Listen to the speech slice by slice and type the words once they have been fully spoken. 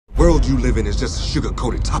world you live in is just a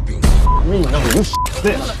sugar-coated topping. You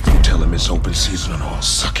tell him it's open season on all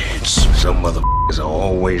suckheads. Some motherfuckers are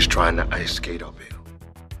always trying to ice skate uphill.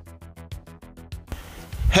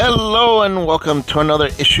 Hello and welcome to another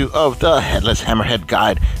issue of the Headless Hammerhead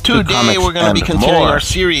Guide. Today we're going to be continuing our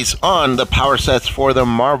series on the power sets for the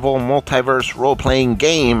Marvel Multiverse Role-playing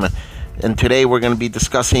Game. And today we're going to be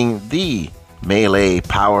discussing the melee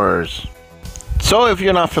powers. So if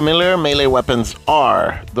you're not familiar, melee weapons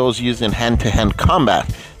are those used in hand-to-hand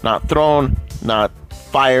combat. Not thrown, not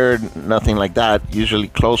fired, nothing like that. Usually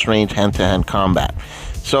close range hand-to-hand combat.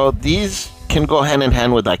 So these can go hand in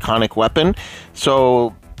hand with iconic weapon.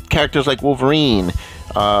 So characters like Wolverine,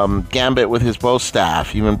 Gambit with his bow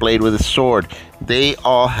staff, even Blade with his sword, they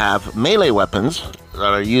all have melee weapons that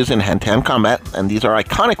are used in hand-to-hand combat, and these are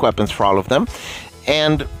iconic weapons for all of them.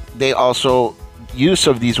 And they also, use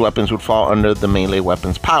of these weapons would fall under the melee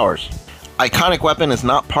weapons powers. Iconic weapon is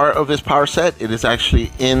not part of this power set. It is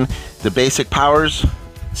actually in the basic powers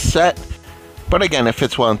set, but again, it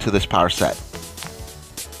fits well into this power set.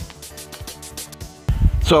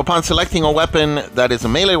 So upon selecting a weapon that is a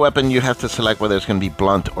melee weapon, you have to select whether it's going to be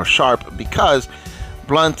blunt or sharp, because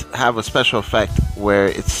blunt have a special effect where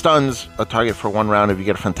it stuns a target for 1 round if you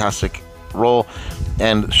get a fantastic roll,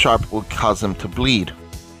 and sharp will cause them to bleed.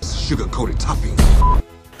 Sugar-coated topping.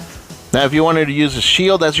 Now if you wanted to use a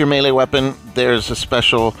shield as your melee weapon, there's a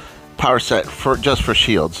special power set just for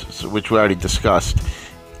shields, which we already discussed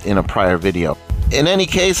in a prior video. In any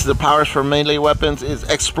case, the powers for melee weapons is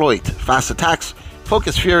Exploit, fast attacks,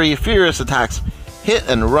 Focus Fury, furious attacks, hit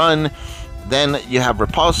and run. Then you have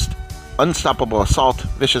Repulsed, Unstoppable Assault,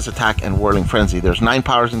 Vicious Attack, and Whirling Frenzy. There's 9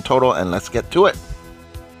 powers in total, and let's get to it.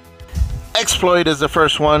 Exploit is the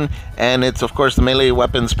first one, and it's of course the melee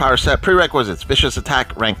weapons power set. Prerequisites: Vicious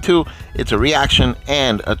Attack, rank 2. It's a reaction,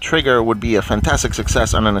 and a trigger would be a fantastic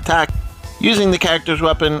success on an attack using the character's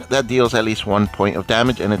weapon that deals at least 1 point of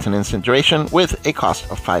damage, and it's an instant duration with a cost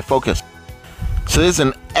of 5 focus. So this is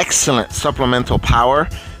an excellent supplemental power,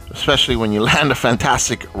 especially when you land a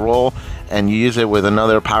fantastic roll and you use it with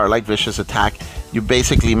another power like Vicious Attack. You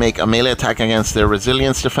basically make a melee attack against their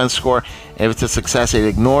resilience defense score. If it's a success, it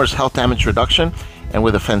ignores health damage reduction, and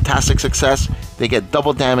with a fantastic success, they get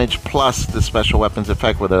double damage plus the special weapons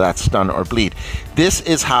effect, whether that's stun or bleed. This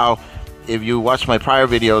is how, if you watch my prior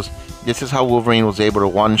videos, this is how Wolverine was able to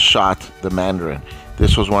one-shot the Mandarin.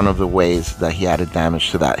 This was one of the ways that he added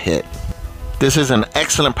damage to that hit. This is an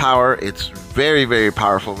excellent power. It's very, very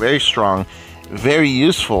powerful, very strong, very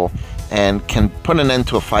useful, and can put an end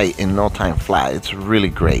to a fight in no time flat. It's really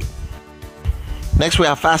great. Next we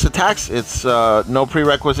have fast attacks. It's no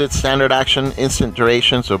prerequisites, standard action, instant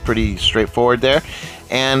duration, so pretty straightforward there.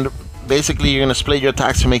 And basically you're going to split your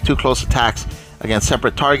attacks to make 2 close attacks against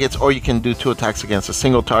separate targets, or you can do 2 attacks against a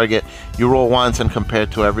single target. You roll once and compare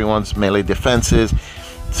to everyone's melee defenses.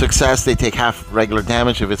 Success, they take half regular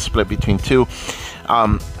damage if it's split between 2.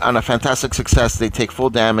 On a fantastic success, they take full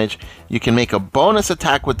damage. You can make a bonus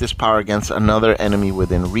attack with this power against another enemy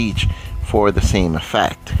within reach for the same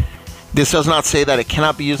effect. This does not say that it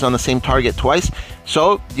cannot be used on the same target twice,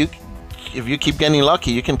 so if you keep getting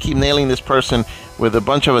lucky, you can keep nailing this person with a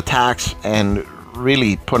bunch of attacks and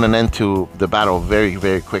really put an end to the battle very,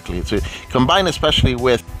 very quickly. So combined especially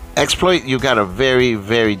with Exploit, you got a very,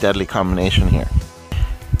 very deadly combination here.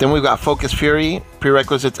 Then we've got Focus Fury,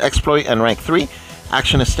 prerequisites Exploit, and rank 3.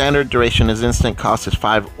 Action is standard, duration is instant, cost is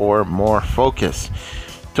 5 or more focus.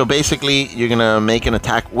 So basically, you're going to make an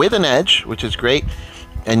attack with an edge, which is great,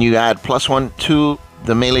 and you add +1 to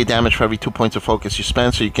the melee damage for every 2 points of focus you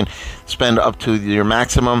spend, so you can spend up to your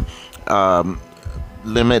maximum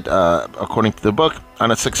limit according to the book.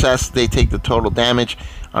 On a success, they take the total damage.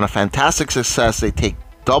 On a fantastic success, they take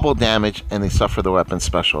double damage, and they suffer the weapon's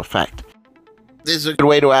special effect. This is a good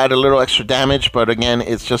way to add a little extra damage, but again,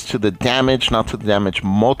 it's just to the damage, not to the damage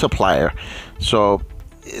multiplier. So,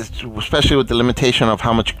 especially with the limitation of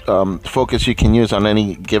how much focus you can use on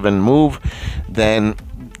any given move, then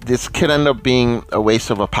this could end up being a waste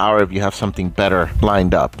of a power if you have something better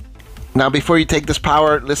lined up. Now, before you take this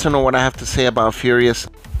power, listen to what I have to say about Furious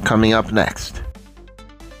coming up next.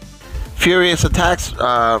 Furious attacks,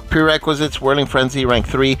 prerequisites, Whirling Frenzy, rank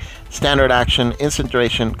 3, standard action, instant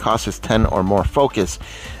duration, cost is 10 or more focus.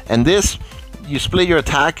 And this, you split your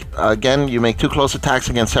attack, again, you make 2 close attacks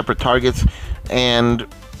against separate targets, and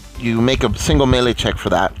you make a single melee check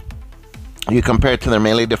for that. You compare it to their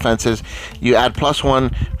melee defenses, you add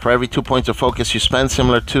 +1 for every 2 points of focus you spend,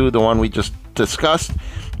 similar to the one we just discussed.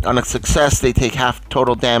 On a success, they take half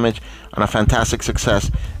total damage. On a fantastic success,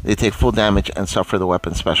 they take full damage and suffer the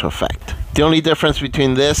weapon's special effect. The only difference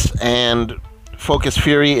between this and Focus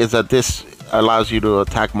Fury is that this allows you to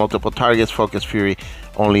attack multiple targets. Focus Fury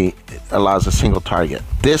only allows a single target.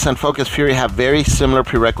 This and Focus Fury have very similar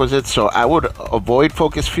prerequisites, so I would avoid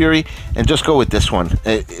Focus Fury and just go with this one.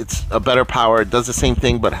 It's a better power. It does the same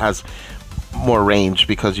thing but has more range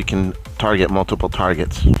because you can target multiple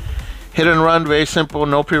targets. Hit and run, very simple,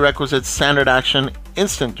 no prerequisites, standard action,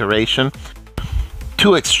 instant duration.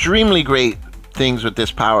 Two extremely great things with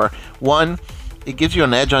this power. One, it gives you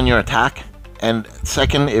an edge on your attack, and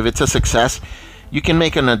second, if it's a success, you can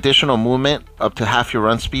make an additional movement up to half your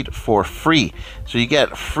run speed for free. So you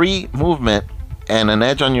get free movement and an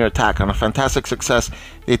edge on your attack. On a fantastic success,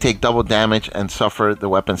 they take double damage and suffer the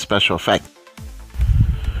weapon's special effect.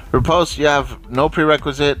 Riposte, you have no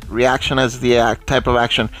prerequisite. Reaction as the type of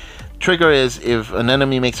action. Trigger is if an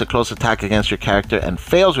enemy makes a close attack against your character and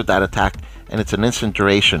fails with that attack, and it's an instant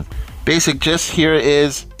duration. Basic gist here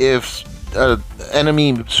is if an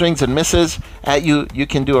enemy swings and misses at you, you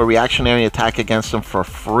can do a reactionary attack against them for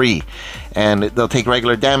free, and they'll take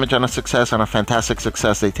regular damage on a success. On a fantastic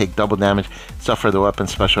success, they take double damage, suffer the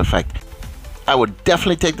weapon's special effect. I would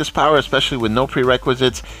definitely take this power, especially with no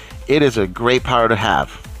prerequisites. It is a great power to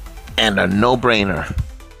have and a no-brainer.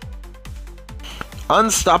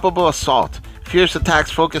 Unstoppable Assault. Fierce attacks,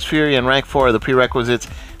 Focus Fury, and rank 4 are the prerequisites.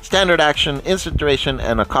 Standard action, instant duration,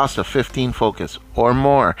 and a cost of 15 focus or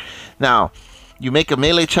more. Now, you make a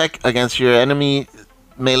melee check against your enemy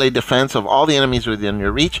melee defense of all the enemies within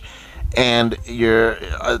your reach, and your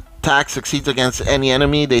attack succeeds against any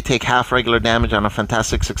enemy. They take half regular damage. On a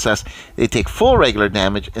fantastic success, they take full regular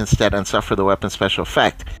damage instead and suffer the weapon's special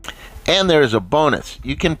effect. And there is a bonus.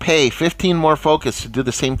 You can pay 15 more focus to do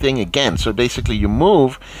the same thing again. So basically you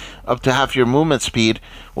move up to half your movement speed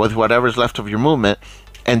with whatever's left of your movement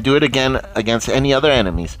and do it again against any other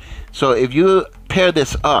enemies. So if you pair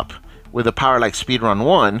this up with a power like Speedrun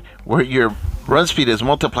 1, where your run speed is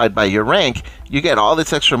multiplied by your rank, you get all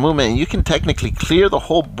this extra movement and you can technically clear the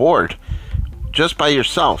whole board just by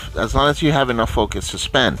yourself, as long as you have enough focus to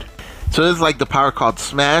spend. So this is like the power called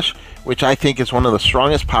Smash, which I think is one of the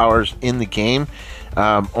strongest powers in the game,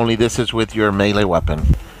 only this is with your melee weapon.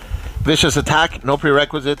 Vicious attack, no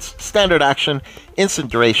prerequisites, standard action,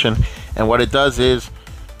 instant duration, and what it does is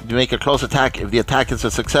you make a close attack. If the attack is a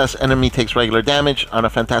success, enemy takes regular damage. On a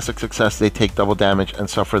fantastic success, they take double damage and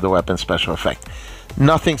suffer the weapon's special effect.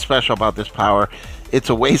 Nothing special about this power. It's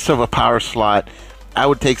a waste of a power slot. I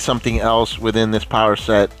would take something else within this power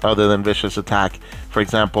set other than Vicious Attack. For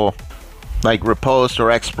example, like Riposte or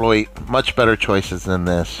Exploit. Much better choices than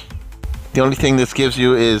this. The only thing this gives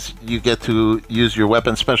you is you get to use your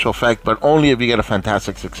weapon special effect, but only if you get a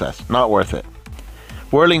fantastic success. Not worth it.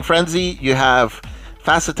 Whirling Frenzy, you have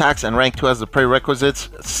fast attacks and rank 2 as the prerequisites,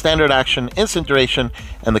 standard action, instant duration,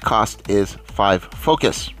 and the cost is 5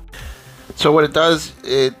 focus. So what it does,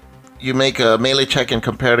 you make a melee check and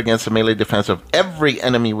compare it against the melee defense of every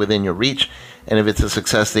enemy within your reach, and if it's a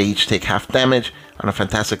success, they each take half damage. On a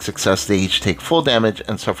fantastic success, they each take full damage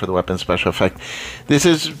and suffer the weapon's special effect. This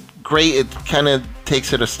is great. It kind of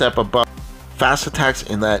takes it a step above fast attacks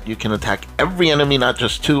in that you can attack every enemy, not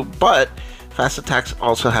just 2, but fast attacks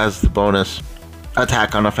also has the bonus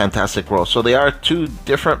attack on a fantastic roll. So they are 2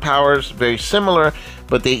 different powers, very similar,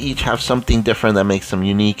 but they each have something different that makes them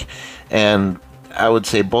unique, and I would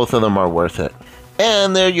say both of them are worth it.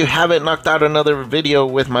 And there you have it, knocked out another video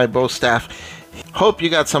with my bow staff. Hope you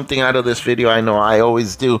got something out of this video. I know I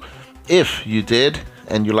always do. If you did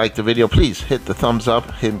and you liked the video, please hit the thumbs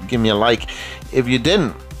up, give me a like. If you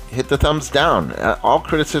didn't, hit the thumbs down. All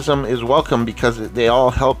criticism is welcome because they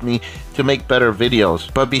all help me to make better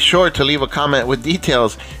videos. But be sure to leave a comment with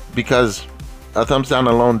details, because a thumbs down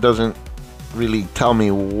alone doesn't really tell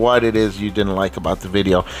me what it is you didn't like about the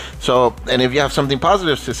video. So, and if you have something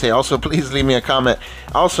positive to say, also please leave me a comment.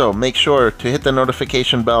 Also, make sure to hit the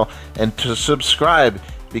notification bell and to subscribe,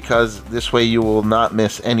 because this way you will not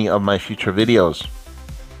miss any of my future videos.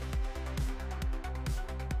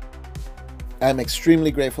 I'm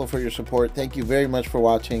extremely grateful for your support. Thank you very much for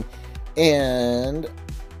watching, and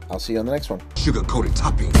I'll see you on the next one. Sugar-coated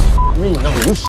topping.